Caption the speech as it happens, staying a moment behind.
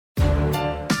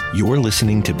You're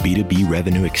listening to B2B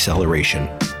Revenue Acceleration,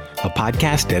 a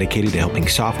podcast dedicated to helping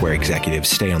software executives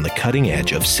stay on the cutting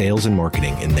edge of sales and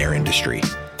marketing in their industry.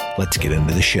 Let's get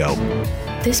into the show.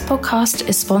 This podcast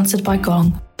is sponsored by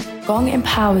Gong. Gong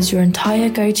empowers your entire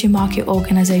go-to-market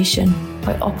organization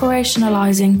by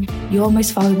operationalizing your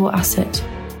most valuable asset,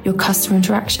 your customer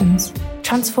interactions.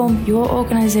 Transform your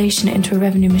organization into a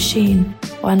revenue machine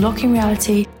by unlocking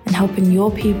reality and helping your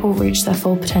people reach their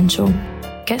full potential.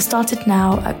 Get started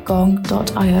now at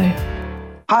gong.io.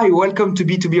 Hi, welcome to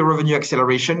B2B Revenue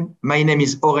Acceleration. My name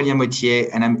is Aurélien Mottier,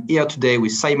 and I'm here today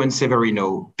with Simon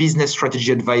Severino, Business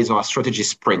Strategy Advisor at Strategy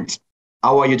Sprint.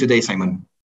 How are you today, Simon?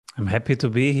 I'm happy to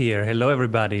be here. Hello,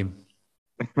 everybody.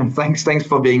 Thanks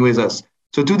for being with us.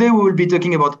 So today we will be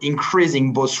talking about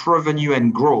increasing both revenue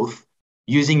and growth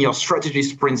using your Strategy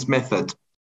Sprints method.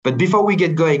 But before we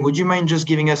get going, would you mind just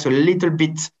giving us a little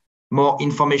bit more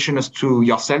information as to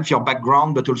yourself, your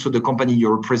background, but also the company you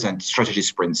represent, Strategy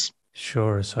Sprints?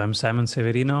 Sure. So I'm Simon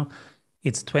Severino.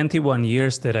 It's 21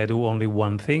 years that I do only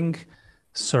one thing,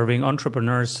 serving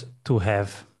entrepreneurs to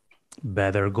have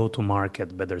better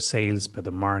go-to-market, better sales, better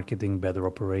marketing, better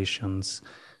operations,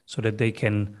 so that they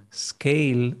can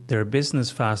scale their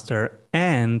business faster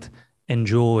and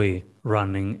enjoy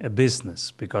running a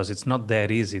business, because it's not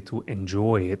that easy to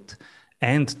enjoy it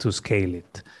and to scale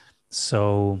it.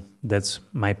 So that's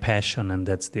my passion, and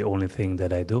that's the only thing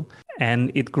that I do.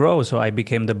 And it grows. So I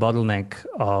became the bottleneck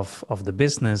of the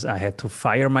business. I had to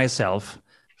fire myself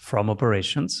from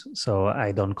operations. So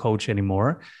I don't coach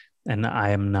anymore. And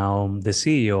I am now the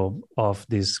CEO of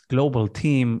this global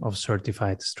team of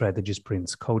certified Strategy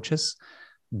Sprints coaches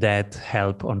that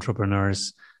help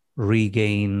entrepreneurs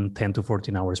regain 10 to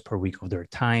 14 hours per week of their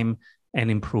time and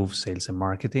improve sales and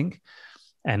marketing.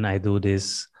 And I do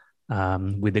this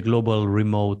with a global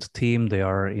remote team. They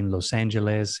are in Los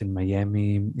Angeles, in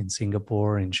Miami, in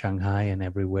Singapore, in Shanghai, and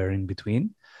everywhere in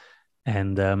between.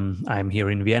 And I'm here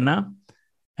in Vienna,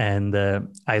 and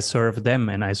I serve them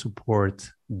and I support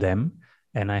them,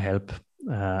 and I help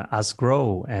us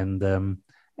grow and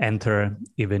enter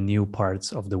even new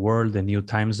parts of the world and new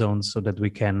time zones, so that we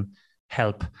can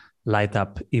help light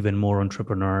up even more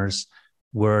entrepreneurs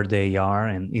where they are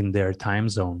and in their time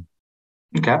zone.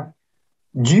 Okay.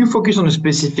 Do you focus on a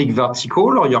specific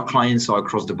vertical, or your clients are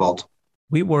across the board?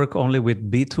 We work only with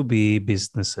B2B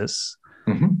businesses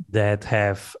that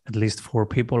have at least 4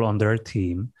 people on their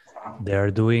team.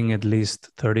 They're doing at least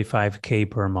 35K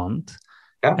per month.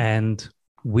 Yeah. And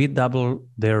we double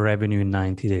their revenue in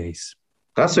 90 days.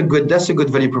 That's a good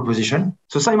value proposition.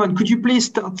 So Simon, could you please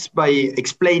start by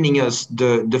explaining us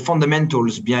the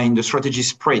fundamentals behind the Strategy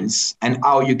Sprints and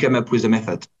how you came up with the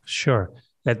method? Sure.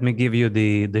 Let me give you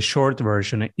the short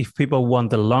version. If people want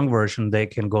the long version, they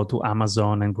can go to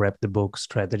Amazon and grab the book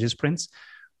Strategy Sprints,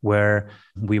 where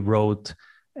we wrote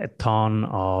a ton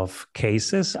of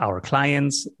cases. Our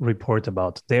clients report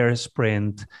about their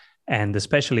sprint, and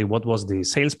especially what was the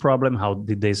sales problem, how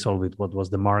did they solve it? What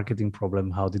was the marketing problem?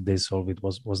 How did they solve it?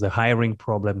 Was the hiring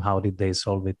problem? How did they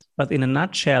solve it? But in a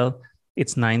nutshell,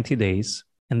 it's 90 days.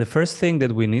 And the first thing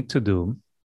that we need to do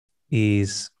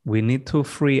is we need to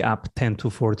free up 10 to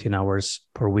 14 hours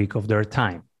per week of their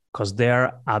time, because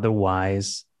they're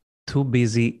otherwise too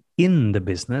busy in the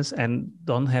business and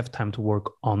don't have time to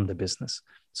work on the business.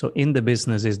 So in the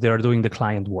business is they're doing the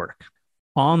client work.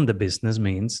 On the business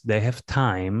means they have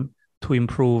time to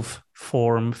improve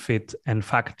form, fit, and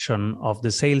function of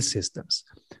the sales systems,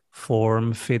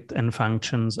 form, fit, and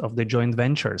functions of the joint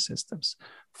venture systems,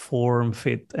 form,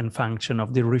 fit, and function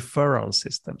of the referral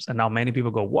systems. And now many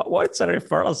people go, what's a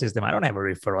referral system? I don't have a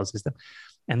referral system.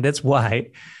 And that's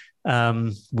why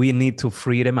we need to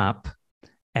free them up,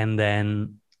 and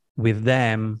then with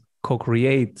them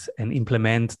co-create and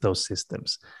implement those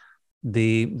systems.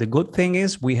 The good thing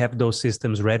is we have those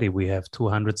systems ready. We have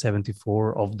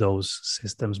 274 of those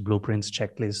systems, blueprints,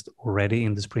 checklists already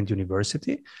in the Sprint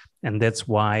University. And that's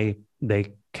why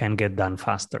they can get done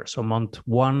faster. So month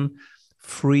 1,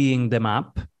 freeing them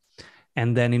up.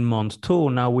 And then in month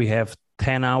 2, now we have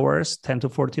 10 to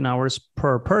 14 hours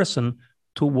per person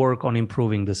to work on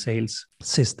improving the sales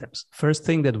systems. First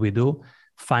thing that we do,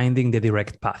 finding the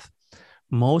direct path.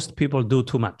 Most people do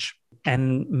too much.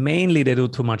 And mainly they do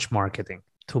too much marketing,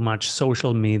 too much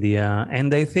social media,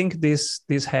 and they think this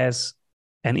has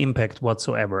an impact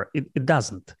whatsoever. It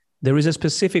doesn't. There is a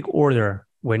specific order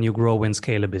when you grow and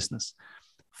scale a business.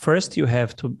 First, you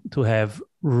have to have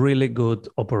really good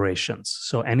operations.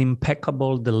 So an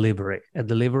impeccable delivery, a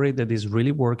delivery that is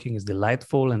really working, is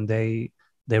delightful, and they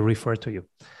refer to you.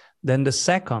 Then the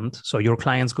second, so your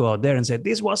clients go out there and say,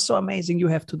 this was so amazing, you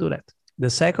have to do that. The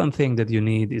second thing that you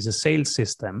need is a sales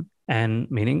system and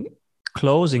meaning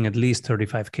closing at least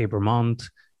 35K per month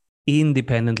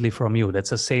independently from you.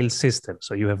 That's a sales system.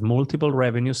 So you have multiple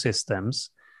revenue systems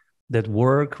that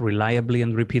work reliably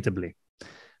and repeatably.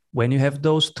 When you have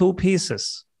those two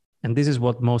pieces, and this is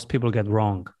what most people get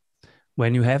wrong,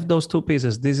 when you have those two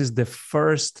pieces, this is the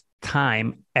first time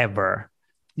ever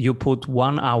you put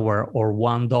 1 hour or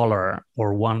 $1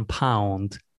 or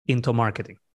 £1 into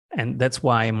marketing. And that's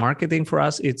why marketing for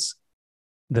us, it's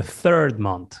the third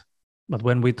month. But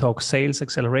when we talk sales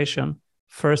acceleration,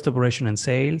 first operation and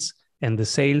sales, and the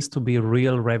sales to be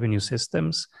real revenue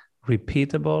systems,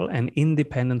 repeatable and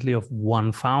independently of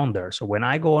one founder. So when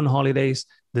I go on holidays,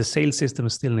 the sales system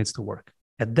still needs to work.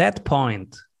 At that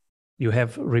point, you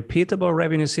have repeatable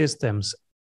revenue systems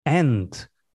and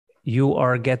you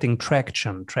are getting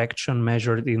traction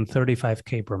measured in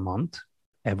 35K per month,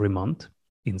 every month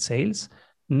in sales.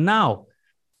 Now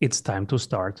it's time to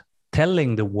start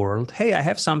telling the world, hey, I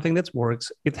have something that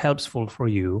works. It's helpful for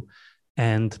you.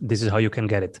 And this is how you can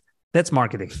get it. That's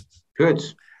marketing. Good.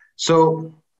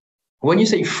 So when you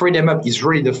say free them up, is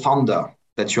really the founder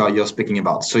that you're speaking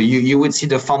about. So you would see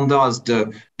the founder as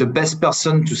the best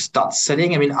person to start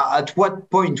selling. I mean, at what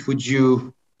point would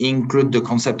you include the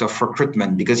concept of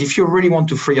recruitment? Because if you really want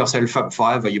to free yourself up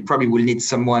forever, you probably will need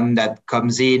someone that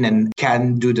comes in and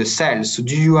can do the sales. So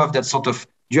do you have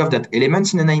that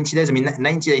element in the 90 days? I mean,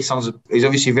 90 days is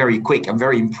obviously very quick. I'm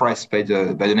very impressed by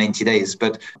the 90 days.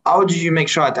 But how do you make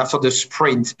sure that after the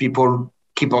sprint, people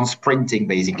keep on sprinting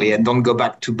basically and don't go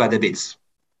back to bad habits?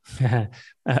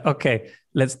 Okay,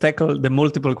 let's tackle the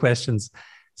multiple questions.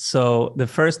 So the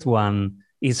first one,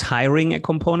 is hiring a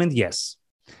component? Yes.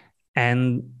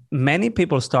 And many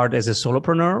people start as a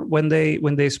solopreneur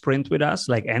when they sprint with us,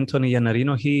 like Anthony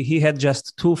Iannarino. He had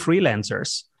just 2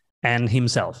 freelancers and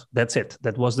himself. That's it.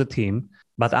 That was the team.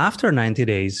 But after 90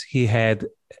 days, he had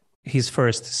his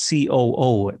first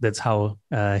COO. That's how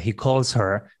he calls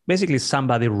her. Basically,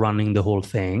 somebody running the whole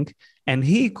thing. And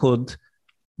he could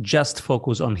just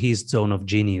focus on his zone of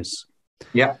genius.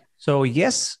 Yeah. So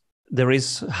yes, there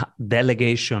is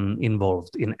delegation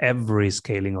involved in every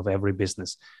scaling of every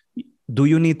business. Do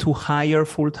you need to hire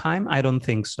full-time? I don't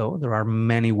think so. There are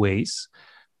many ways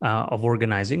of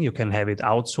organizing. You can have it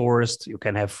outsourced. You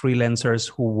can have freelancers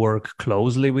who work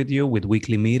closely with you with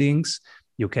weekly meetings.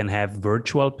 You can have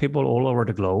virtual people all over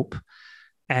the globe.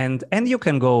 And you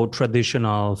can go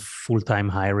traditional full-time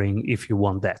hiring if you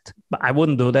want that. But I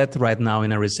wouldn't do that right now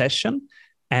in a recession.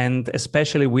 And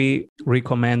especially we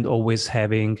recommend always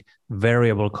having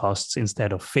variable costs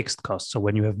instead of fixed costs. So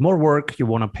when you have more work, you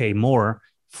want to pay more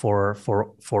for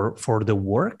the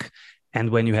work. And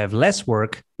when you have less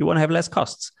work, you want to have less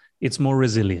costs. It's more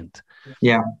resilient.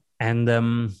 Yeah.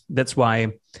 And that's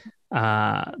why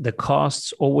the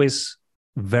costs always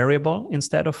variable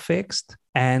instead of fixed.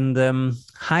 And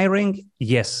hiring,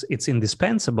 yes, it's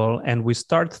indispensable. And we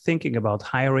start thinking about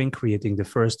hiring, creating the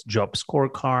first job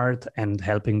scorecard and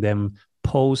helping them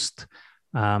post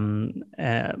from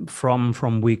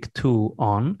week 2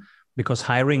 on, because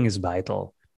hiring is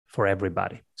vital for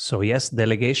everybody. So yes,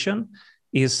 delegation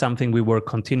is something we work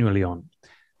continually on.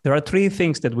 There are 3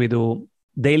 things that we do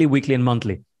daily, weekly, and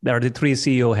monthly. There are the 3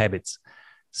 CEO habits.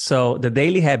 So the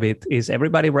daily habit is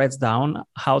everybody writes down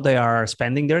how they are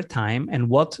spending their time and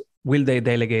what will they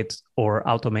delegate or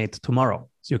automate tomorrow.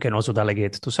 So you can also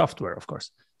delegate to software, of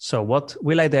course. So what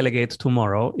will I delegate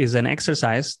tomorrow is an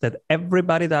exercise that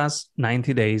everybody does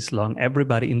 90 days long,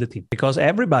 everybody in the team, because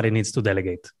everybody needs to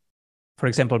delegate. For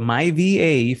example, my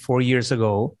VA 4 years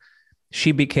ago,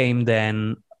 she became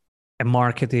then a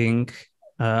marketing,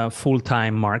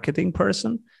 full-time marketing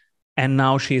person. And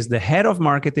now she's the head of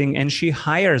marketing and she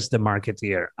hires the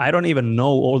marketeer. I don't even know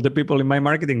all the people in my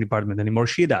marketing department anymore.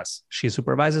 She does. She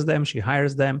supervises them. She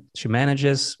hires them. She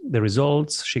manages the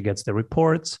results. She gets the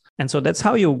reports. And so that's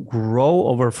how you grow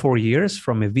over 4 years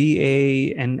from a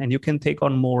VA, and you can take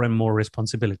on more and more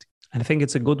responsibility. And I think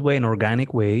it's a good way, an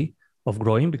organic way of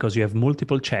growing, because you have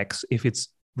multiple checks if it's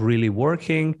really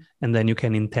working, and then you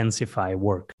can intensify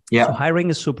work. Yeah. So hiring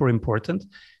is super important.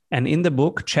 And in the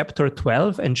book, chapter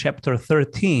 12 and chapter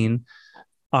 13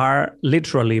 are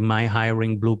literally my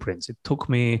hiring blueprints. It took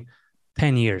me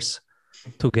 10 years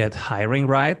to get hiring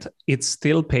right. It's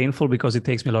still painful because it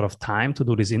takes me a lot of time to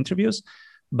do these interviews.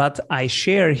 But I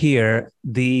share here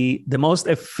the most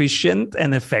efficient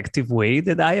and effective way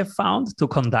that I have found to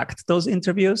conduct those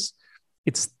interviews.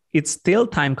 It's still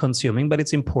time consuming, but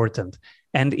it's important.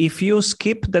 And if you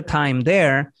skip the time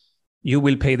there, you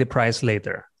will pay the price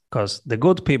later. Because the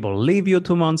good people leave you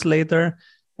 2 months later,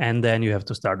 and then you have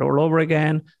to start all over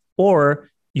again,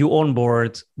 or you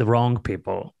onboard the wrong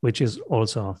people, which is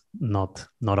also not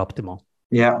optimal.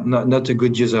 Yeah, not a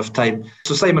good use of time.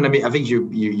 So Simon, I mean, I think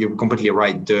you're completely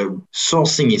right. The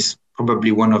sourcing is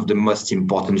probably one of the most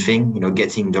important thing,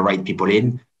 getting the right people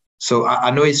in. So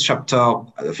I know it's chapter,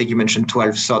 I think you mentioned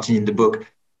 12, 13 in the book.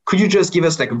 Could you just give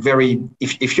us like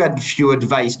if you had a few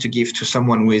advice to give to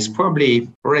someone who is probably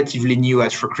relatively new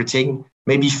at recruiting,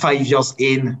 maybe 5 years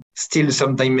in, still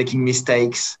sometimes making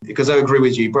mistakes? Because I agree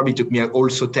with you, it probably took me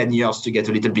also 10 years to get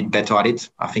a little bit better at it.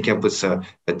 I think I was a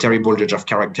terrible judge of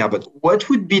character, but what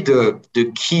would be the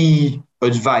key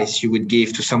advice you would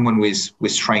give to someone who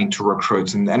is trying to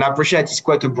recruit? And I appreciate it's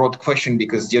quite a broad question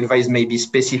because the advice may be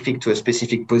specific to a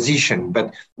specific position,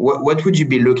 but what would you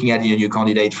be looking at in a new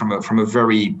candidate from a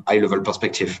very high level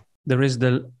perspective? There is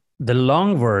the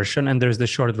long version and there's the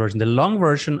short version. The long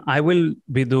version, I will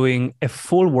be doing a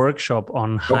full workshop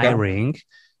on hiring,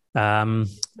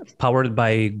 powered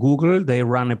by Google. They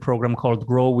run a program called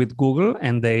Grow with Google,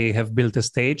 and they have built a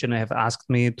stage and have asked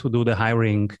me to do the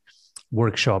hiring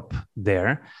workshop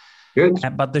there. Good.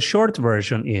 But the short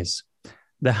version is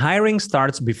the hiring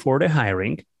starts before the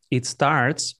hiring. It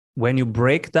starts when you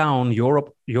break down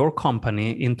your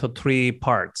company into 3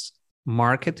 parts: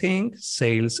 marketing,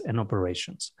 sales, and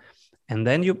operations. And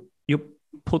then you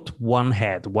put one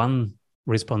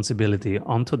responsibility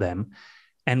onto them.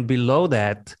 And below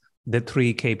that, the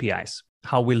 3 KPIs.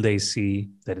 How will they see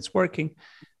that it's working?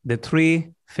 The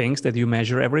 3 things that you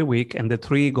measure every week and the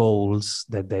 3 goals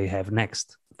that they have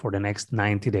next for the next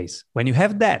 90 days. When you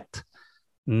have that,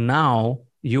 now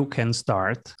you can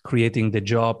start creating the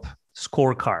job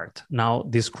scorecard. Now,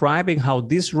 describing how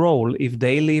this role, if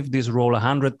they leave this role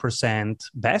 100%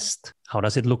 best, how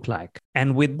does it look like?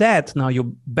 And with that, now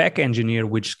you back engineer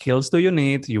which skills do you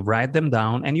need, you write them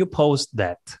down and you post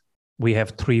that. We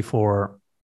have 3-4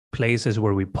 places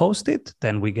where we post it.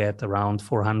 Then we get around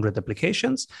 400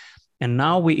 applications. And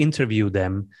now we interview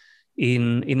them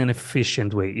in an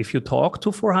efficient way. If you talk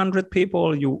to 400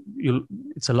 people,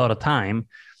 it's a lot of time.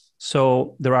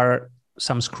 So there are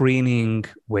some screening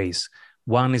ways.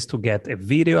 One is to get a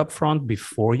video up front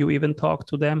before you even talk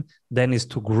to them. Then is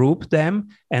to group them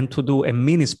and to do a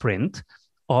mini sprint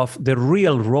of the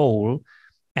real role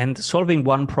and solving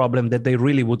one problem that they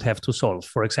really would have to solve.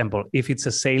 For example, if it's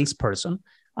a salesperson,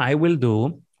 I will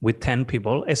do with 10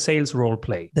 people a sales role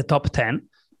play. The top 10,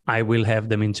 I will have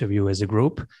them interview as a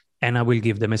group and I will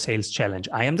give them a sales challenge.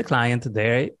 I am the client,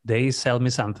 they sell me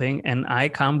something and I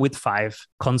come with 5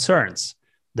 concerns: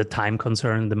 the time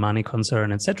concern, the money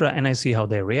concern, etc. And I see how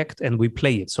they react and we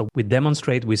play it. So we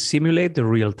demonstrate, we simulate the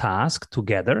real task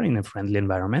together in a friendly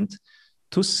environment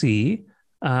to see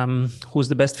who's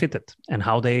the best fitted and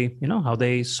how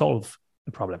they solve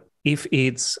the problem. If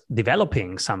it's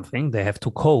developing something, they have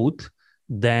to code,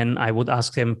 then I would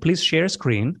ask them, please share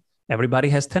screen. Everybody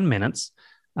has 10 minutes.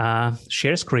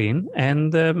 Share screen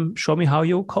and show me how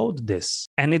you code this.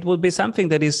 And it will be something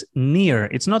that is near.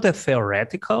 It's not a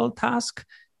theoretical task.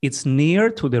 It's near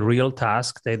to the real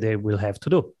task that they will have to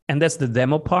do. And that's the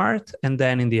demo part. And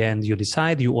then in the end, you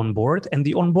decide, you onboard. And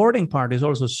the onboarding part is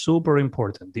also super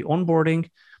important. The onboarding,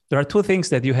 there are 2 things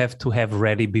that you have to have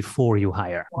ready before you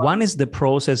hire. One is the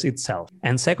process itself.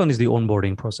 And second is the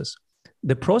onboarding process.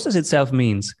 The process itself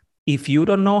means if you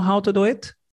don't know how to do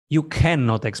it, you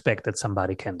cannot expect that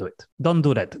somebody can do it. Don't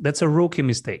do that. That's a rookie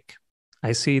mistake.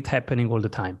 I see it happening all the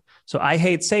time. So I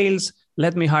hate sales.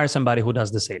 Let me hire somebody who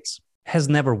does the sales. Has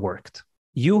never worked.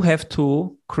 You have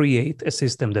to create a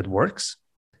system that works.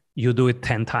 You do it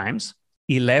 10 times.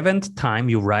 11th time,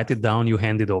 you write it down, you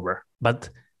hand it over. But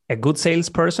a good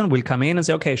salesperson will come in and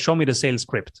say, okay, show me the sales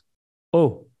script.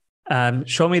 Oh,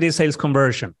 show me the sales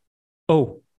conversion.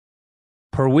 Oh,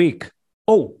 per week.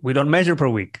 Oh, we don't measure per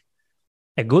week.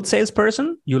 A good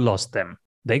salesperson, you lost them.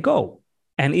 They go.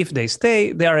 And if they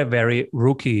stay, they are a very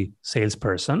rookie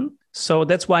salesperson. So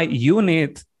that's why you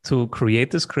need to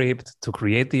create the script, to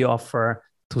create the offer,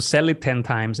 to sell it 10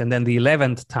 times. And then the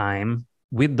 11th time,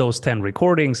 with those 10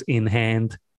 recordings in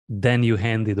hand, then you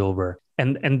hand it over.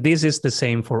 And this is the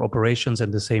same for operations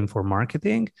and the same for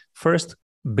marketing. First,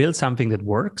 build something that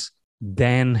works,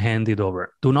 then hand it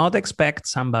over. Do not expect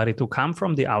somebody to come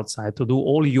from the outside to do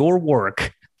all your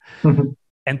work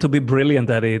and to be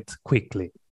brilliant at it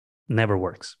quickly. Never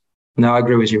works. No, I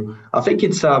agree with you. I think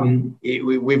it's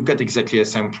we've got exactly the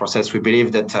same process. We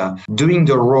believe that doing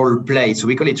the role play, so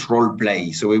we call it role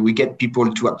play. So we get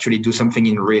people to actually do something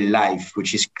in real life,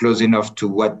 which is close enough to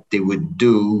what they would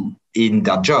do in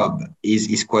their job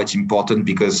is quite important,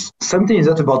 because something is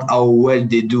not about how well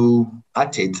they do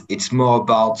at it. It's more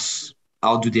about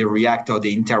how do they react, how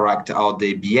they interact, how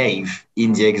they behave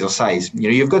in the exercise.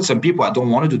 You've got some people that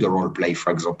don't want to do the role play,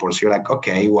 for example. So you're like,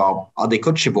 okay, well, are they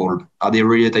coachable? Are they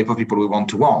really the type of people we want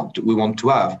to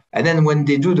have? And then when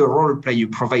they do the role play, you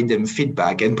provide them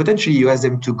feedback, and potentially you ask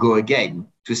them to go again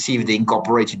to see if they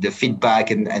incorporated the feedback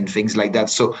and things like that.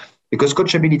 So because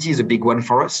coachability is a big one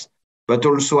for us, but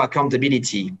also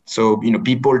accountability. So,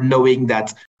 people knowing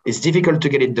that it's difficult to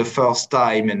get it the first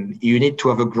time, and you need to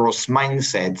have a growth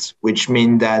mindset, which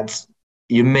means that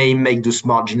you may make those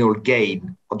marginal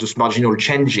gain or those marginal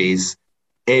changes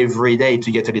every day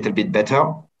to get a little bit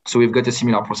better. So we've got a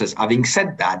similar process. Having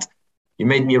said that, you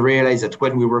made me realize that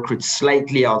when we recruit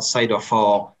slightly outside of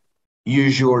our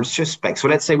usual suspects, so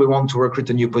let's say we want to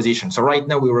recruit a new position. So right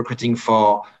now we're recruiting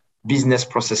for business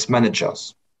process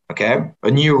managers, okay? A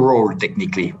new role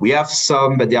technically. We have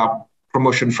some, but they are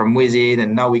promotion from within,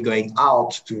 and now we're going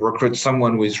out to recruit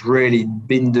someone who's really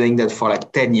been doing that for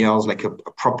like 10 years, like a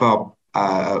proper,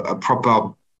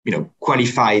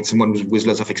 qualified, someone with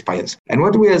lots of experience. And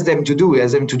what we ask them to do, we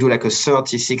ask them to do like a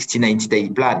 30, 60, 90-day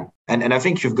plan. And I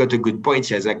think you've got a good point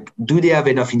here. It's like, do they have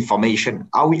enough information?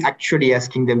 Are we actually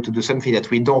asking them to do something that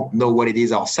we don't know what it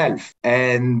is ourselves?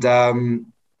 And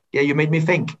you made me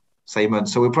think, Simon.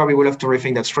 So we probably will have to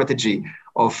rethink that strategy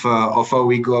of how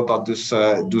we go about those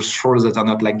roles that are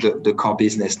not like the core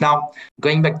business. Now,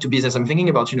 going back to business, I'm thinking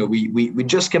about, we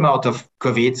just came out of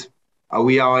COVID.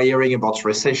 We are hearing about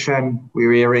recession.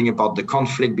 We're hearing about the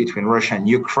conflict between Russia and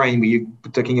Ukraine. We're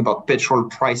talking about petrol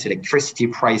price, electricity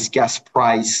price, gas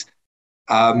price,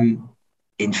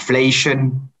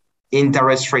 inflation,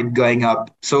 interest rate going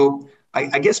up. So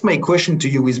I guess my question to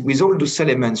you is, with all those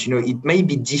elements, it may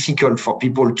be difficult for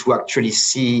people to actually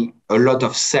see a lot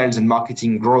of sales and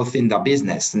marketing growth in their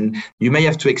business. And you may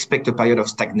have to expect a period of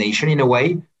stagnation in a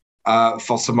way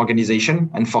for some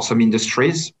organization and for some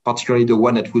industries, particularly the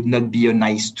one that would not be a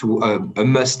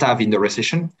must-have in the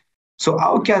recession. So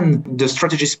how can the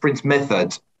strategy sprint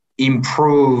method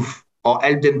improve or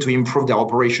help them to improve their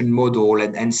operation model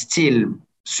and still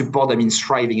support them in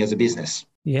striving as a business?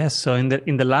 Yes. So in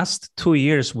the last 2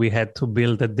 years, we had to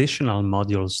build additional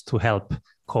modules to help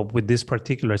cope with these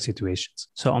particular situations.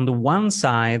 So on the one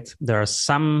side, there are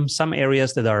some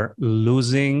areas that are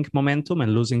losing momentum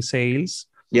and losing sales.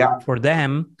 Yeah. For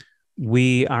them,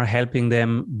 we are helping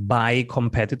them buy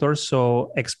competitors.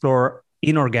 So explore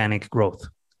inorganic growth,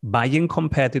 buying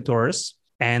competitors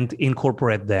and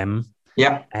incorporate them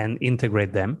and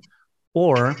integrate them,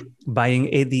 or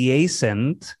buying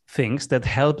adjacent things that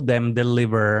help them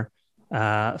deliver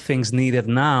things needed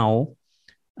now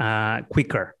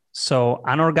quicker. So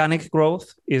inorganic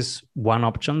growth is one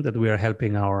option that we are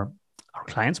helping our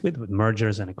clients with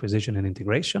mergers and acquisition and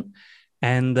integration.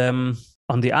 And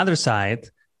on the other side,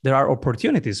 there are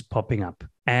opportunities popping up.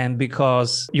 And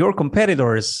because your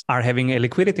competitors are having a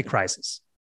liquidity crisis,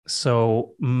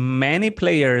 so many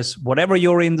players, whatever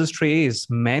your industry is,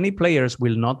 many players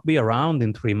will not be around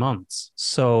in 3 months.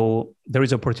 So there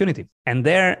is opportunity. And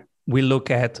there we look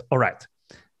at, all right,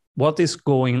 what is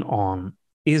going on?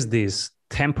 Is this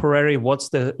temporary? What's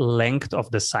the length of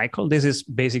the cycle? This is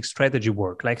basic strategy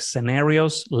work, like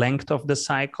scenarios, length of the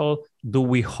cycle. Do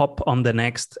we hop on the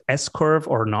next S-curve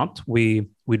or not? We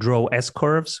draw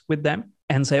S-curves with them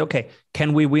and say, okay,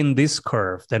 can we win this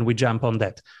curve? Then we jump on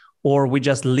that. Or we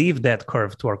just leave that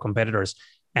curve to our competitors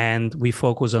and we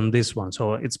focus on this one.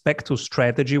 So it's back to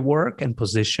strategy work and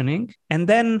positioning, and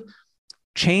then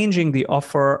changing the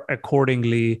offer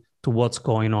accordingly to what's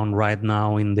going on right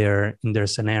now in their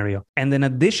scenario. And an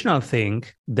additional thing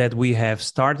that we have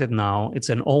started now, it's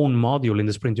an own module in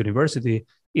the Sprint University.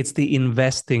 It's the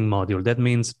investing module. That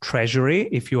means treasury,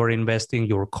 if you are investing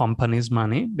your company's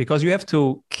money, because you have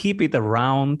to keep it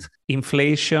around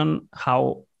inflation,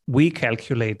 how we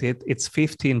calculate it, it's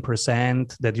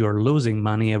 15% that you're losing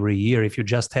money every year if you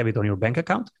just have it on your bank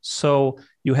account. So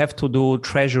you have to do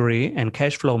treasury and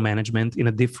cash flow management in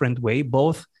a different way,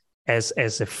 both as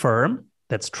a firm,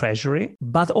 that's treasury,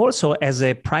 but also as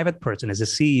a private person, as a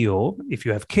CEO. If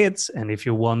you have kids and if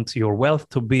you want your wealth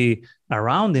to be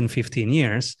around in 15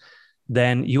 years,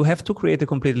 then you have to create a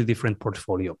completely different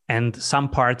portfolio. And some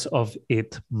parts of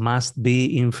it must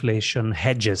be inflation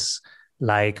hedges,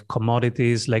 like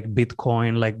commodities, like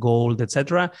Bitcoin, like gold,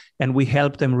 etc. And we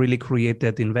help them really create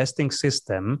that investing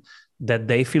system that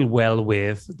they feel well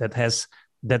with, that has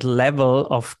that level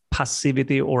of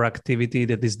passivity or activity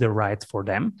that is the right for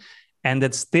them, and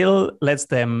that still lets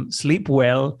them sleep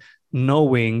well,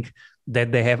 knowing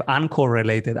that they have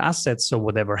uncorrelated assets. So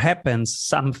whatever happens,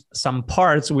 some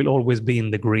parts will always be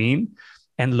in the green.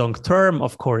 And long term,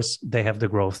 of course, they have the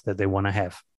growth that they want to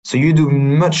have. So you do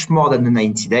much more than the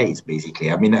 90 days,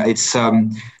 basically. I mean, it's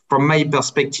from my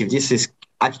perspective, this is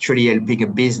actually helping a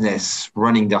business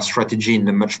running their strategy in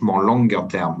the much more longer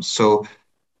term. So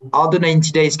are the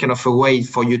 90 days kind of a way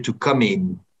for you to come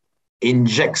in,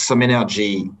 inject some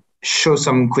energy, show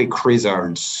some quick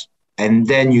results, and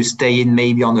then you stay in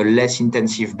maybe on a less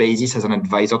intensive basis as an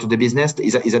advisor to the business?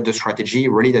 Is that the strategy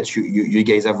really that you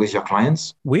guys have with your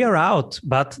clients? We are out,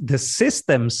 but the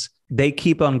systems, they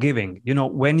keep on giving. You know,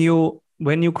 when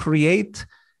you create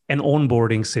an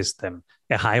onboarding system,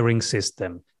 a hiring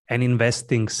system, an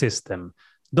investing system,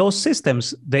 those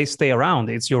systems, they stay around.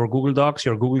 It's your Google Docs,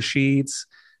 your Google Sheets,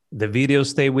 the videos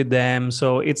stay with them.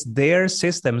 So it's their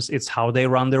systems. It's how they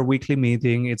run their weekly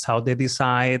meeting. It's how they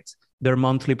decide their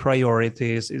monthly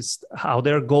priorities. It's how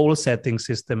their goal setting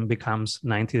system becomes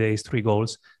 90 days, 3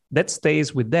 goals. That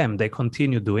stays with them. They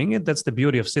continue doing it. That's the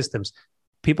beauty of systems.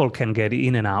 People can get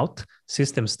in and out.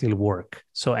 Systems still work.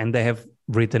 So, and they have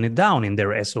written it down in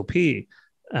their SOP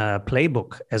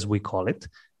playbook, as we call it,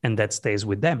 and that stays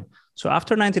with them. So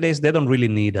after 90 days, they don't really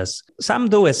need us. Some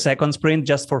do a second sprint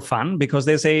just for fun because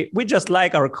they say, we just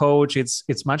like our coach.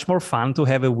 It's much more fun to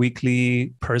have a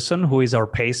weekly person who is our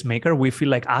pacemaker. We feel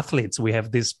like athletes. We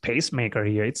have this pacemaker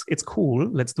here. It's cool.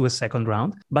 Let's do a second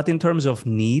round. But in terms of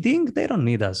needing, they don't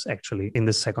need us actually in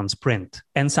the second sprint.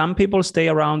 And some people stay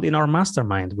around in our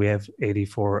mastermind. We have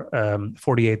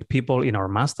 48 people in our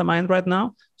mastermind right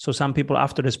now. So some people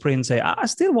after the sprint say, I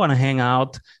still want to hang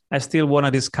out. I still want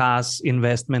to discuss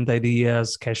investment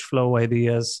ideas, cash flow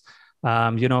ideas,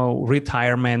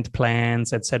 retirement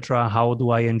plans, etc. How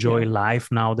do I enjoy life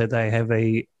now that I have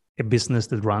a business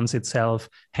that runs itself,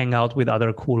 hang out with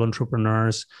other cool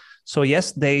entrepreneurs. So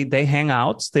yes, they hang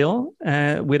out still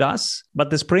with us,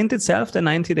 but the sprint itself, the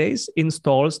 90 days,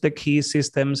 installs the key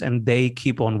systems and they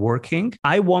keep on working.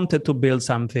 I wanted to build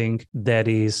something that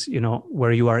is,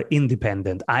 where you are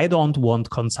independent. I don't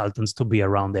want consultants to be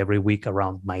around every week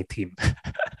around my team.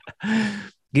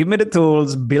 Give me the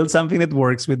tools, build something that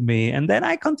works with me, and then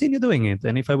I continue doing it.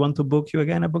 And if I want to book you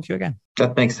again, I book you again.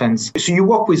 That makes sense. So you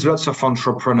work with lots of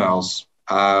entrepreneurs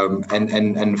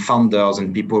and founders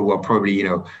and people who are probably,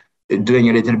 doing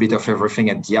a little bit of everything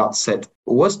at the outset.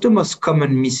 What's the most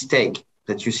common mistake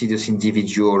that you see this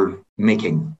individual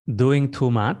making? Doing too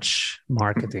much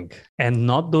marketing and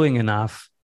not doing enough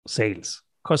sales.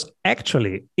 Because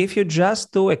actually, if you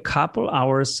just do a couple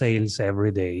hours sales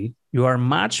every day, you are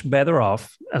much better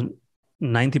off.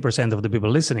 90% of the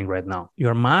people listening right now,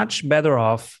 you're much better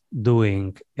off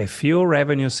doing a few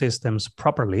revenue systems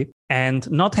properly and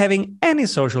not having any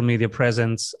social media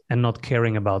presence and not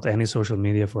caring about any social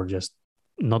media for just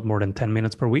not more than 10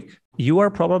 minutes per week. You are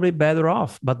probably better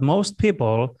off. But most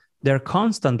people, they're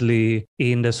constantly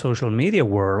in the social media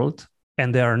world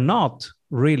and they are not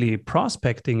really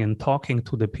prospecting and talking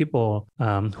to the people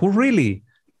who really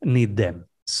need them.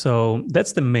 So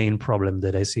that's the main problem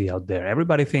that I see out there.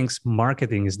 Everybody thinks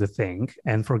marketing is the thing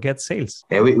and forget sales.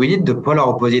 Yeah, we did the polar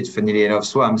opposite, funnily enough.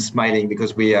 So I'm smiling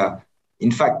because we are, in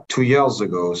fact, 2 years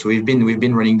ago. So we've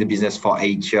been running the business for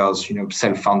 8 years,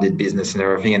 self-funded business and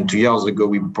everything. And 2 years ago,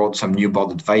 we brought some new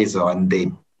board advisor and they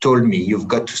told me, you've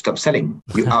got to stop selling.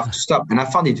 You have to stop. And I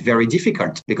found it very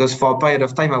difficult because for a period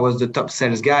of time, I was the top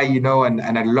sales guy, and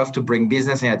I love to bring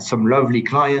business. I had some lovely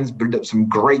clients, build up some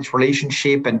great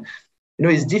relationship. And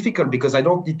it's difficult because I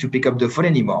don't need to pick up the phone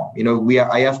anymore.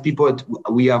 I have people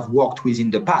we have worked with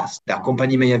in the past. Their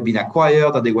company may have been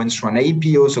acquired or they went through an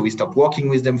IPO, so we stopped working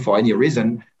with them for any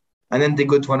reason. And then they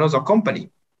go to another company.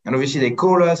 And obviously they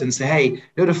call us and say, hey,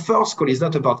 the first call is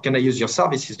not about, can I use your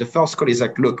services? The first call is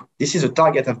like, look, this is a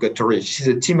target I've got to reach. This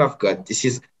is a team I've got. This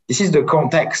is the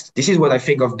context. This is what I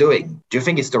think of doing. Do you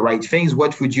think it's the right things?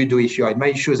 What would you do if you are in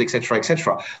my shoes, et cetera, et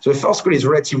cetera? So the first call is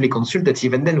relatively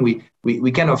consultative. And then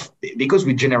we kind of, because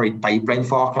we generate pipeline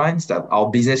for our clients, that our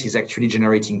business is actually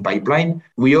generating pipeline,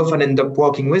 we often end up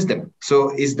working with them. So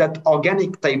is that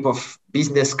organic type of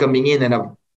business coming in? And I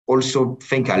also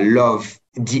think I love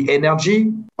the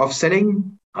energy of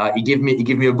selling. It gave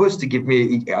me a boost.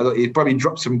 It probably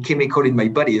dropped some chemical in my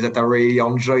body that I really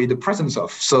enjoy the presence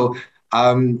of. So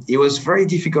it was very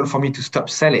difficult for me to stop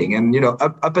selling. And,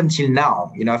 up until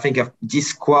now, I think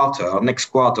this quarter, or next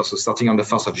quarter, so starting on the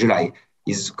 1st of July,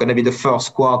 is going to be the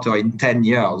first quarter in 10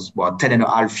 years, 10 and a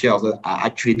half years that I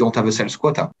actually don't have a sales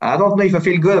quota. I don't know if I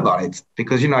feel good about it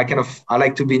because, I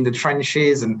like to be in the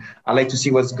trenches and I like to see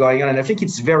what's going on. And I think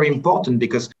it's very important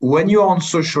because when you're on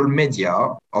social media,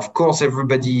 of course,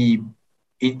 everybody,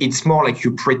 it's more like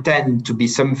you pretend to be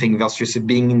something versus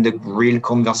being in the real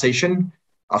conversation.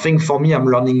 I think for me, I'm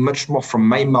learning much more from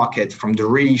my market, from the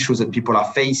real issues that people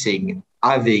are facing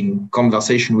having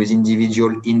conversation with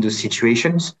individual in those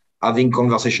situations, having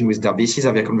conversation with their VCs,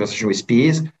 having conversation with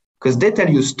peers, because they tell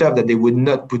you stuff that they would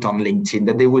not put on LinkedIn,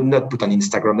 that they would not put on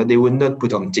Instagram, that they would not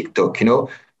put on TikTok.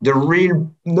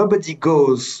 Nobody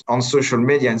goes on social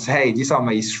media and say, hey, these are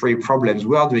my 3 problems.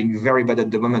 We are doing very bad at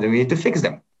the moment and we need to fix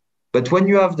them. But when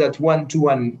you have that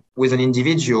one-to-one with an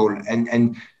individual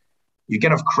and you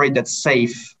kind of create that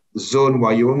safe zone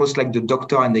where you're almost like the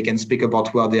doctor and they can speak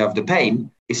about where they have the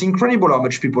pain, it's incredible how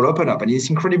much people open up and it's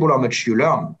incredible how much you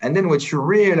learn. And then what you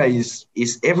realize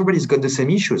is everybody's got the same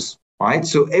issues, right?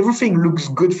 So everything looks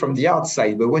good from the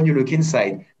outside, but when you look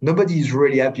inside, nobody is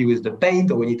really happy with the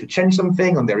paint, or we need to change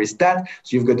something, and there is that.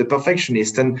 So you've got the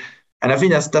perfectionist. And I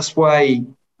think that's why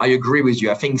I agree with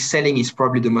you. I think selling is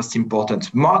probably the most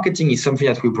important. Marketing is something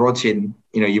that we brought in.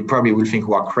 You probably will think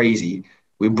we are crazy.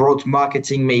 We brought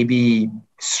marketing maybe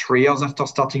 3 years after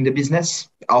starting the business.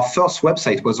 Our first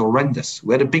website was horrendous.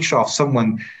 We had a picture of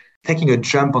someone taking a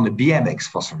jump on a BMX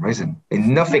for some reason, and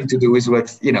nothing to do with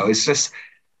what, it's just,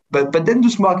 but then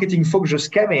those marketing folks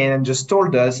just came in and just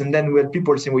told us. And then we had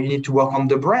people saying, well, you need to work on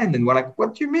the brand. And we're like,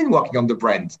 what do you mean working on the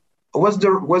brand? What's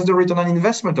the return on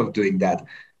investment of doing that?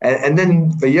 And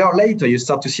then a year later, you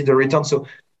start to see the return. So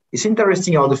it's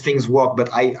interesting how the things work, but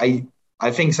I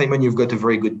think, Simon, you've got a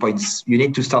very good point. You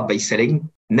need to start by selling,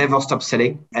 never stop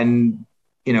selling. And,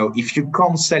 if you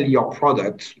can't sell your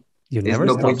product, there's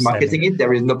no point marketing it.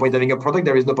 There is no point having a product.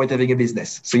 There is no point having a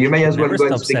business. So you may as well go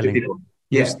and speak to people.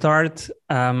 You start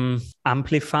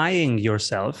amplifying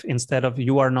yourself instead of,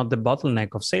 you are not the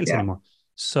bottleneck of sales anymore.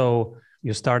 So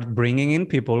you start bringing in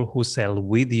people who sell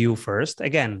with you first.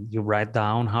 Again, you write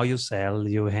down how you sell,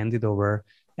 you hand it over.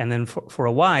 And then for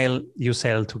a while, you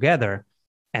sell together.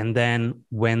 And then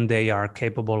when they are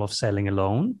capable of selling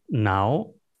alone,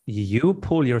 now you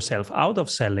pull yourself out of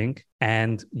selling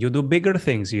and you do bigger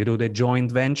things. You do the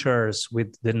joint ventures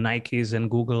with the Nikes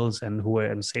and Googles and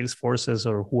Salesforces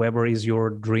or whoever is your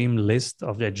dream list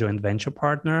of the joint venture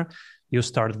partner. You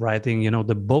start writing,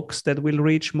 the books that will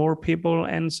reach more people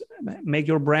and make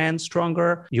your brand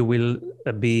stronger. You will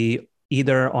be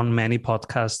either on many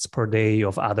podcasts per day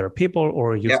of other people,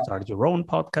 or you start your own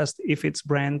podcast if it's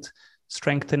brand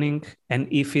strengthening, and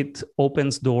if it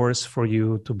opens doors for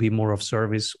you to be more of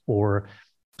service or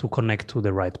to connect to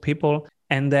the right people.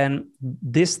 And then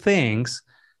these things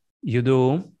you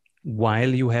do while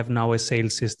you have now a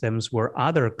sales systems where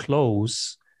other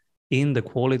close in the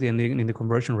quality and in the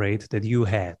conversion rate that you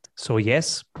had. So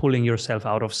yes, pulling yourself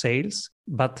out of sales,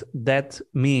 but that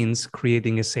means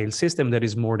creating a sales system that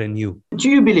is more than you. Do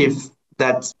you believe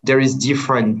that there is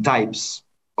different types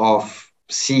of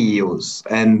CEOs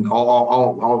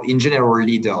or in general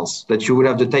leaders, that you would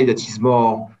have the type that is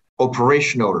more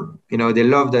operational? They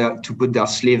love to put their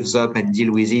sleeves up and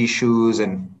deal with issues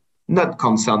and not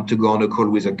concerned to go on a call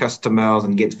with the customers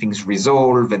and get things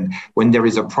resolved. And when there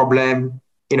is a problem,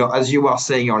 as you were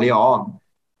saying earlier on,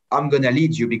 I'm going to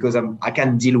lead you because I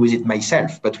can deal with it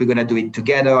myself, but we're going to do it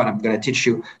together and I'm going to teach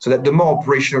you. So that the more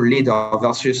operational leader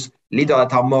versus leader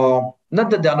that are more, not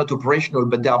that they're not operational,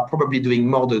 but they are probably doing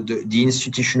more the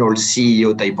institutional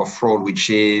CEO type of role, which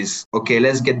is, okay,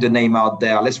 let's get the name out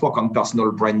there. Let's work on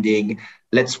personal branding.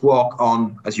 Let's work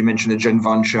on, as you mentioned, a joint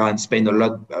venture and spend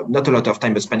not a lot of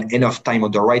time, but spend enough time, or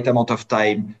the right amount of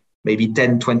time, maybe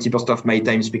 10, 20% of my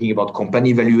time speaking about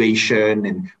company valuation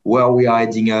and where we are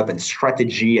heading up and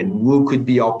strategy and who could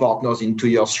be our partners in 2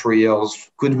 years, 3 years.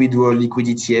 Could we do a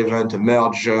liquidity event, a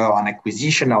merger, an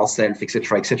acquisition ourselves, et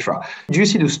cetera? Do you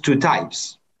see those 2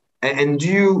 types? And do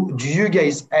you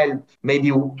guys help maybe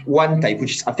one type,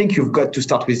 which is, I think you've got to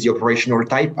start with the operational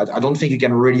type. I don't think you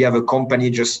can really have a company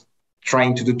just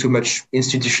trying to do too much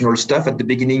institutional stuff. At the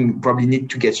beginning, you probably need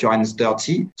to get your hands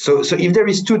dirty. So if there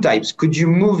is 2 types, could you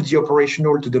move the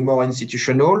operational to the more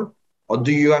institutional? Or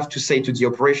do you have to say to the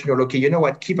operational, okay, you know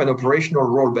what, keep an operational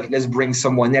role, but let's bring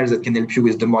someone else that can help you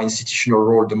with the more institutional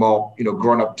role, the more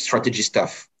grown-up strategy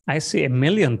stuff? I see a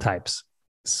million types.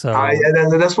 So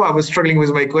that's why I was struggling with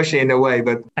my question in a way,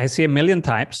 but I see a million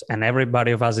types and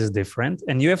everybody of us is different.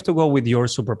 And you have to go with your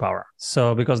superpower.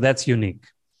 So because that's unique.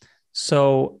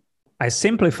 So I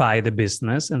simplify the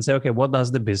business and say, okay, what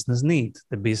does the business need?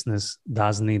 The business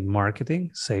does need marketing,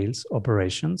 sales,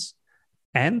 operations,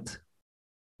 and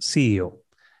CEO.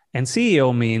 And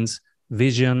CEO means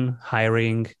vision,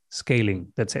 hiring,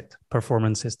 scaling. That's it.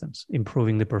 Performance systems,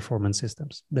 improving the performance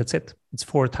systems. That's it. It's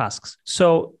 4 tasks.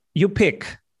 So you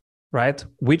pick, right?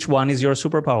 Which one is your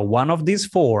superpower? One of these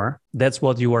 4, that's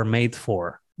what you are made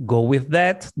for. Go with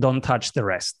that. Don't touch the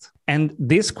rest. And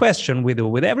this question we do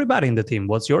with everybody in the team.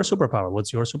 What's your superpower?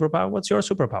 What's your superpower? What's your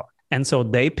superpower? And so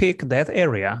they pick that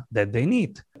area that they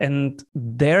need. And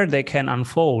there they can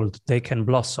unfold, they can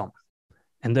blossom.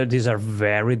 And these are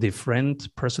very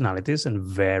different personalities and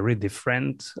very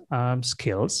different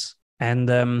skills. And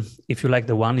if you like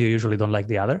the one, you usually don't like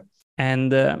the other.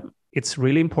 And it's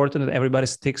really important that everybody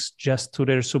sticks just to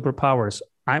their superpowers.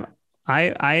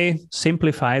 I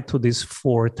simplify it to these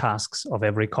 4 tasks of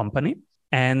every company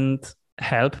and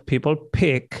help people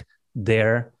pick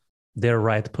their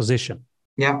right position.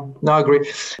 Yeah, no, I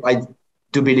agree. I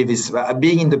do believe this.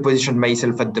 Being in the position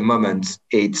myself at the moment,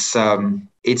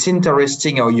 it's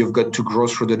interesting how you've got to grow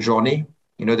through the journey.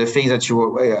 You know, the things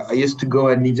that I used to go,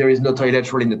 and if there is no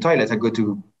toilet roll in the toilet, I go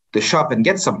to the shop and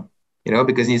get some, you know,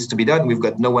 because it needs to be done. We've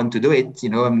got no one to do it. You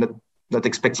know, I'm not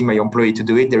expecting my employee to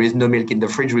do it. There is no milk in the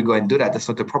fridge. We go and do that. That's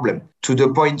not a problem. To the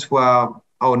point where,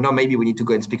 oh no, maybe we need to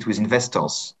go and speak with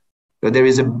investors. But there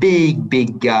is a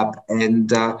big gap.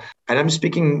 And I'm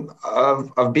speaking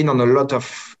I've been on a lot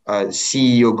of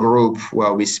CEO group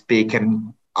where we speak,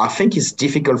 and I think it's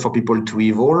difficult for people to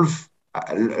evolve.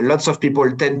 Lots of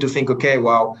people tend to think, okay,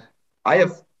 well, I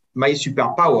have my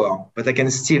superpower, but I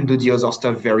can still do the other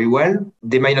stuff very well.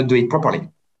 They might not do it properly.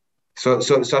 So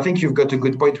I think you've got a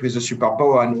good point with the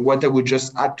superpower. And what I would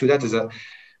just add to that is that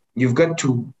you've got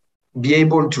to be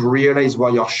able to realize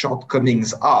what your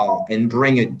shortcomings are and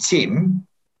bring a team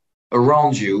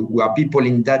around you where people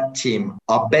in that team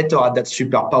are better at that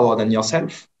superpower than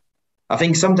yourself. I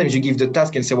think sometimes you give the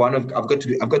task and say, well, I've got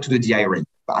to do the hiring.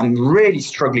 I'm really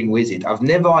struggling with it. I've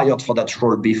never hired for that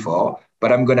role before,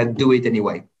 but I'm going to do it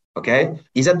anyway. Okay.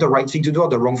 Is that the right thing to do or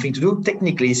the wrong thing to do?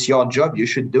 Technically, it's your job. You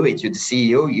should do it. You're the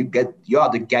CEO. You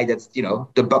are the guy that's, you know,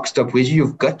 the buck stop with you.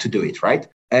 You've got to do it. Right.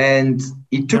 And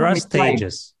it took me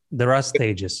stages. Time. There are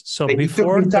stages. So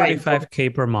before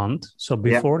 35K per month, so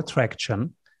before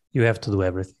traction, you have to do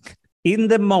everything. In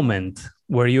the moment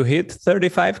where you hit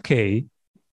 35K,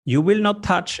 you will not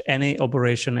touch any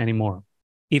operation anymore.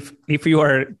 If you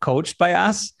are coached by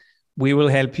us, we will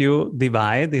help you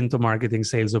divide into marketing,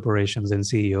 sales, operations, and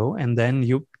CEO. And then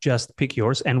you just pick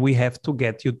yours. And we have to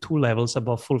get you 2 levels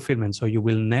above fulfillment. So you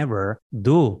will never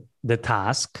do the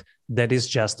task that is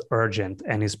just urgent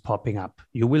and is popping up.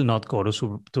 You will not go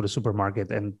to the supermarket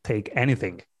and take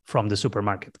anything from the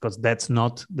supermarket because that's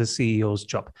not the CEO's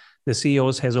job. The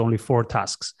CEO has only 4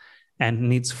 tasks and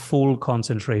needs full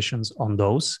concentrations on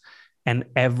those. And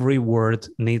every word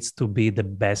needs to be the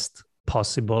best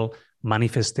possible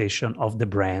manifestation of the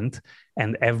brand.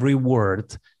 And every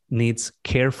word needs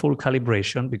careful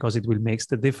calibration because it will make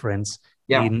the difference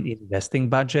in investing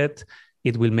budget.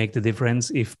 It will make the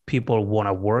difference if people want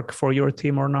to work for your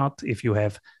team or not, if you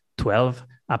have 12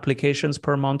 applications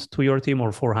per month to your team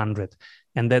or 400.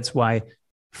 And that's why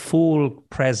full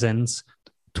presence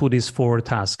to these 4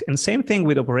 tasks. And same thing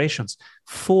with operations,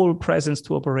 full presence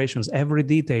to operations. Every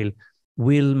detail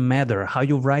will matter. How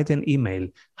you write an email,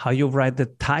 how you write the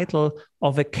title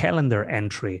of a calendar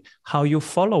entry, how you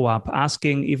follow up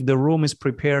asking if the room is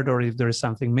prepared or if there is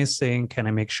something missing. Can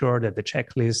I make sure that the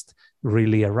checklist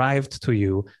really arrived to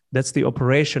you? That's the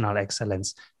operational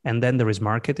excellence. And then there is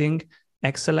marketing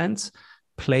excellence,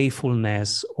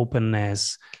 playfulness,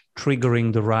 openness,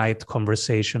 triggering the right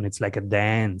conversation. It's like a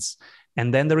dance.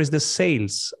 And then there is the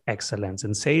sales excellence.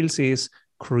 And sales is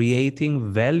creating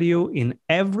value in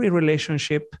every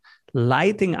relationship,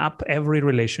 lighting up every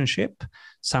relationship,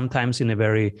 sometimes in a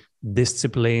very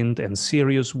disciplined and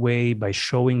serious way by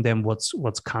showing them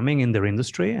what's coming in their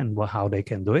industry and how they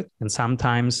can do it. And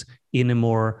sometimes in a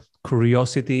more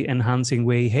curiosity enhancing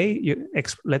way, hey,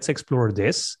 let's explore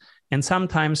this. And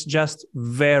sometimes just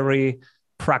very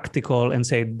practical and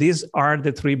say, these are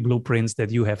the 3 blueprints that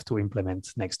you have to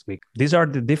implement next week. These are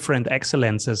the different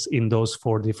excellences in those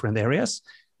 4 different areas.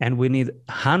 And we need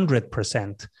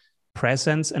 100%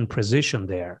 presence and precision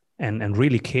there and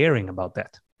really caring about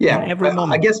that. Yeah, every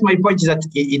moment. I guess my point is that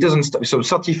it doesn't stop. So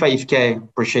 35K,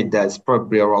 appreciate that. It's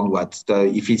probably around what?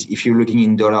 If you're looking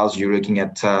in dollars, you're looking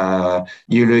at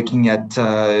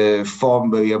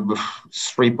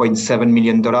 $3.7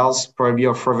 million probably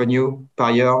of revenue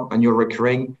per year, annual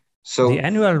recurring. So the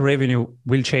annual revenue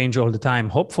will change all the time.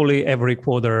 Hopefully, every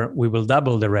quarter we will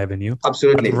double the revenue.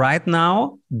 Absolutely. But right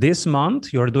now, this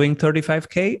month, you're doing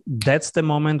 35K. That's the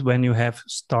moment when you have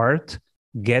start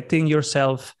getting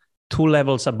yourself 2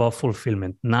 levels above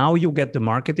fulfillment. Now you get the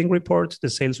marketing report, the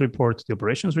sales report, the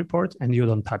operations report, and you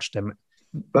don't touch them.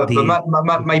 But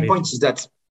my point is that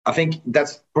I think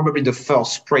that's probably the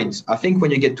first sprint. I think when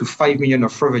you get to 5 million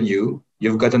of revenue,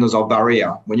 you've got another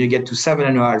barrier. When you get to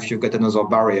 7.5, you've got another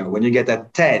barrier. When you get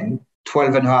at 10,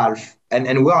 12 and a half,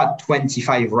 and we're at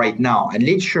 25 right now. And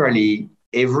literally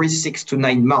every 6 to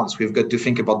 9 months, we've got to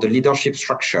think about the leadership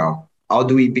structure. How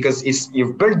do we, because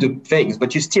you've built the things,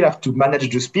 but you still have to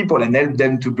manage those people and help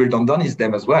them to build underneath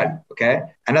them as well. Okay.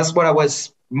 And that's what I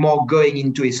was more going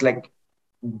into, is like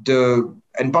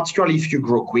and particularly if you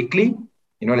grow quickly,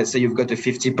 let's say you've got a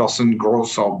 50%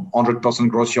 growth or 100%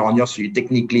 growth year on year. So you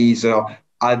technically either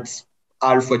add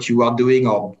half what you are doing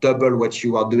or double what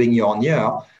you are doing year on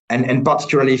year. And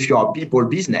particularly if you're a people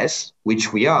business,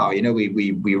 which we are,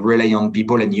 we rely on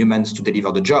people and humans to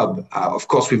deliver the job. Of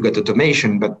course, we've got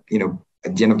automation, but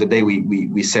at the end of the day,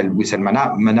 we sell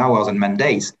man hours and man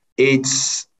days.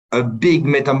 It's a big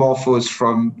metamorphose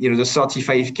from the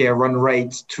 35K run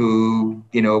rate to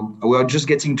we're just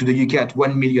getting to the UK at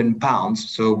 £1 million,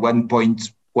 so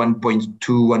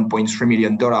 1.3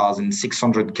 million dollars and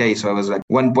 600K. So I was like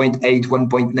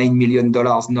 1.9 million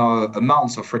dollars now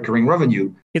amounts of recurring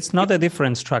revenue. It's not a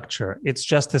different structure. It's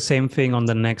just the same thing on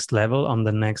the next level, on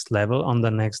the next level, on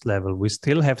the next level. We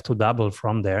still have to double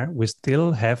from there. We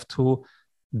still have to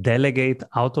delegate,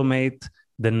 automate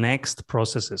the next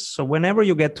processes. So whenever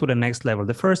you get to the next level,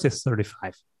 the first is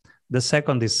 35, the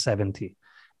second is 70,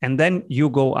 and then you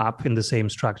go up in the same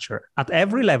structure. At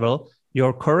every level,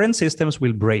 your current systems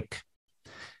will break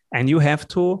and you have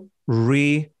to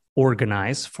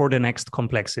reorganize for the next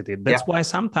complexity. That's why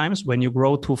sometimes when you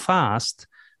grow too fast,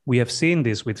 we have seen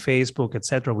this with Facebook,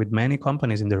 etc., with many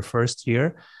companies in their first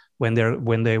year, when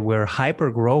they were hyper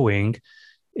growing,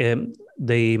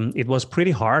 it was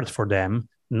pretty hard for them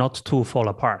not to fall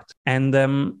apart. And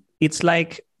it's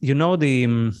like, the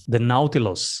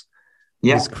Nautilus,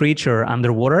 this creature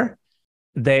underwater,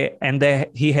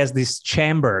 he has these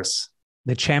chambers.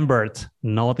 The chambered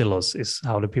Nautilus is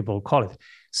how the people call it.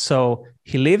 So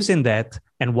he lives in that.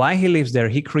 And while he lives there,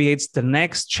 he creates the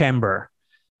next chamber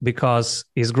because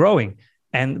he's growing.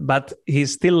 But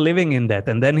he's still living in that.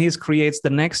 And then he creates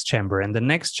the next chamber and the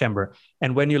next chamber.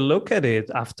 And when you look at it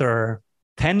after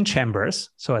 10 chambers,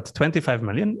 so at 25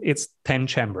 million, it's 10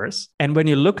 chambers. And when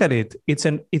you look at it,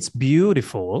 it's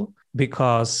beautiful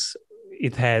because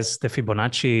it has the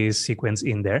Fibonacci sequence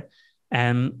in there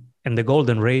and the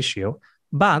golden ratio,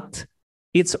 but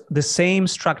it's the same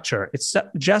structure. It's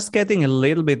just getting a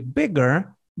little bit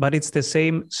bigger, but it's the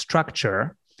same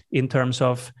structure in terms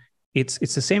of it's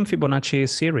the same Fibonacci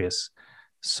series.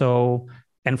 So,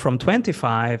 and from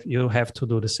 25, you have to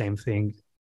do the same thing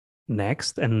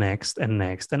next and next and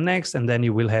next and next. And then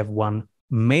you will have one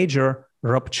major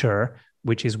rupture,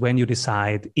 which is when you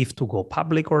decide if to go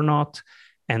public or not.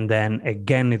 And then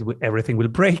again, everything will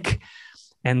break.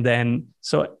 And then,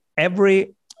 so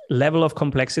every level of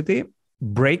complexity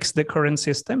breaks the current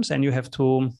systems, and you have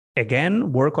to,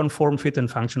 again, work on form, fit,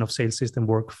 and function of sales system,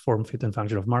 work form, fit, and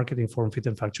function of marketing, form, fit,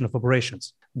 and function of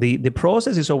operations. The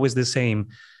process is always the same.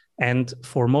 And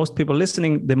for most people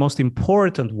listening, the most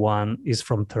important one is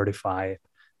from 35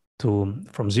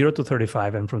 from 0 to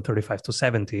 35 and from 35 to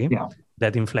 70,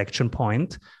 that inflection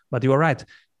point. But you are right.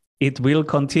 It will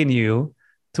continue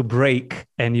to break,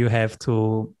 and you have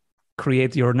to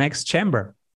create your next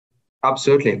chamber.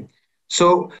 Absolutely.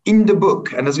 So in the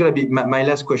book, and that's going to be my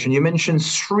last question, you mentioned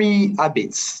 3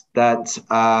 habits that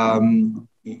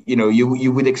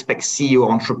you would expect CEO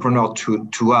or entrepreneur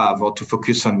to have or to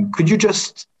focus on. Could you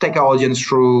just take our audience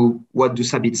through what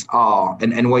those habits are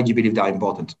and why do you believe they're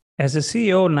important? As a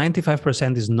CEO,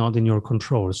 95% is not in your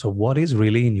control. So what is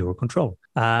really in your control?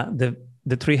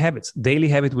 The 3 habits: daily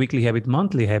habit, weekly habit,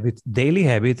 monthly habit. Daily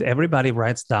habit, everybody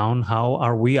writes down how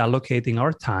are we allocating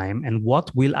our time and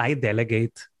what will I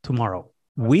delegate tomorrow.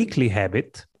 Weekly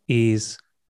habit is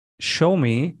show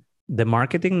me the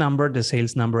marketing number, the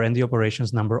sales number, and the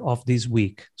operations number of this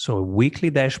week. So a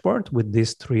weekly dashboard with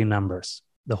these 3 numbers.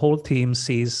 The whole team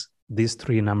sees these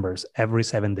 3 numbers every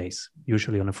 7 days,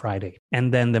 usually on a Friday.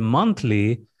 And then the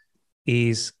monthly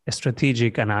is a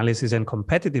strategic analysis and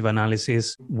competitive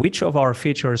analysis. Which of our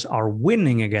features are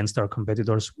winning against our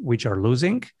competitors, which are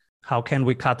losing? How can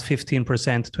we cut 15%,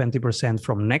 20%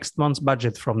 from next month's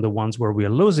budget from the ones where we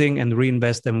are losing and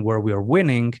reinvest them where we are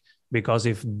winning? Because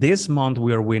if this month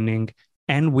we are winning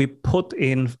and we put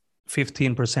in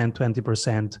 15%,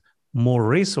 20% more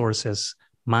resources,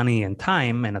 money and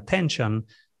time and attention,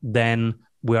 then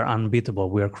we are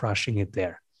unbeatable. We are crushing it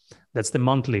there. That's the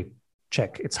monthly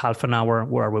check. It's half an hour.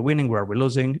 Where are we winning? Where are we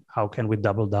losing? How can we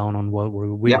double down on what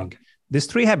we're winning? These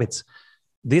 3 habits.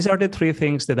 These are the 3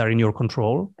 things that are in your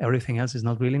control. Everything else is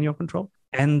not really in your control.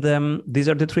 And these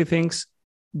are the 3 things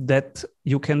that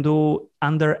you can do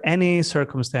under any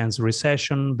circumstance: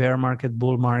 recession, bear market,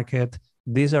 bull market.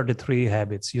 These are the 3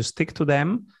 habits. You stick to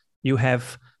them. You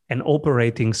have an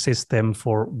operating system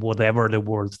for whatever the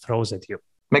world throws at you.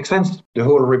 Makes sense. The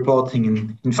whole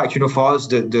reporting. In fact, for us,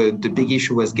 the big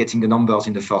issue was getting the numbers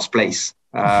in the first place.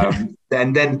 And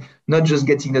then not just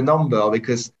getting the number,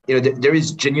 because there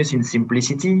is genius in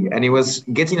simplicity. And it was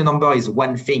getting a number is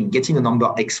one thing. Getting a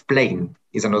number explained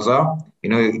is another.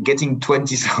 Getting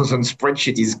 20,000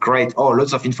 spreadsheet is great. Oh,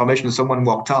 lots of information. Someone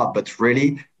worked hard, but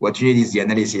really what you need is the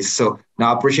analysis. So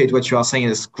now I appreciate what you are saying.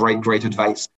 It's great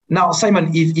advice. Now,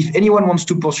 Simon, if anyone wants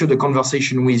to pursue the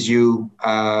conversation with you,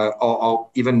 or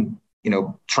even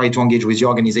try to engage with your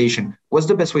organization, what's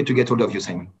the best way to get hold of you,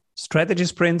 Simon?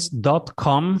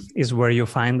 StrategySprints.com is where you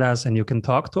find us and you can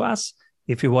talk to us.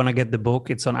 If you want to get the book,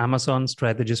 it's on Amazon,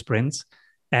 Strategy Sprints.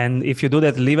 And if you do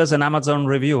that, leave us an Amazon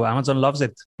review. Amazon loves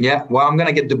it. Yeah, well, I'm going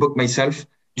to get the book myself.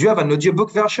 Do you have an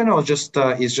audiobook version or just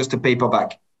it's just a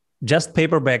paperback? Just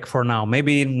paperback for now.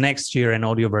 Maybe next year an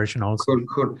audio version also.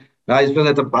 Cool. It's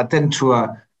just that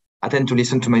I tend to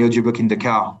listen to my audiobook in the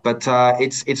car, but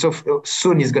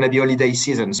soon is going to be holiday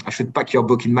seasons. I should pack your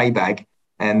book in my bag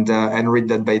and read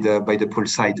that by the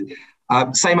poolside.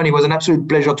 Simon, it was an absolute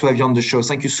pleasure to have you on the show.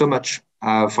 Thank you so much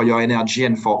for your energy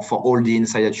and for all the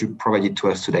insight that you provided to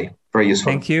us today. Very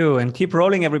useful. Thank you, and keep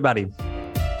rolling, everybody.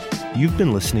 You've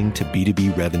been listening to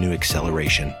B2B Revenue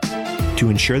Acceleration. To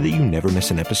ensure that you never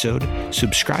miss an episode,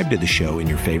 subscribe to the show in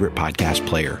your favorite podcast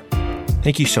player.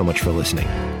 Thank you so much for listening.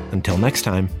 Until next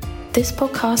time. This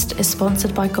podcast is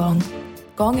sponsored by Gong.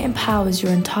 Gong empowers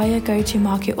your entire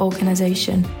go-to-market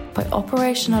organization by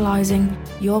operationalizing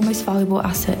your most valuable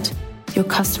asset, your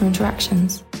customer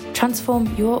interactions.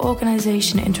 Transform your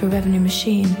organization into a revenue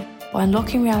machine by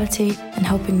unlocking reality and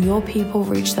helping your people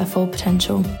reach their full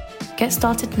potential. Get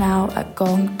started now at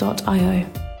gong.io.